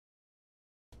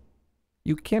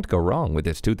You can't go wrong with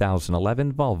this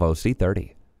 2011 Volvo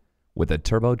C30. With a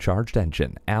turbocharged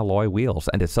engine, alloy wheels,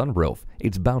 and a sunroof,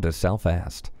 it's bound to sell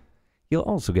fast. You'll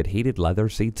also get heated leather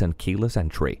seats and keyless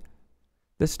entry.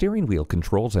 The steering wheel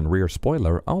controls and rear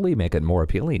spoiler only make it more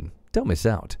appealing. Don't miss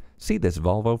out. See this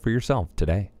Volvo for yourself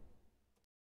today.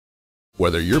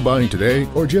 Whether you're buying today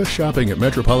or just shopping at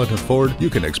Metropolitan Ford, you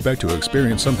can expect to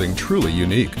experience something truly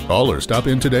unique. Call or stop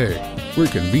in today. We're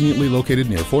conveniently located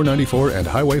near 494 and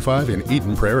Highway 5 in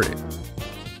Eden Prairie.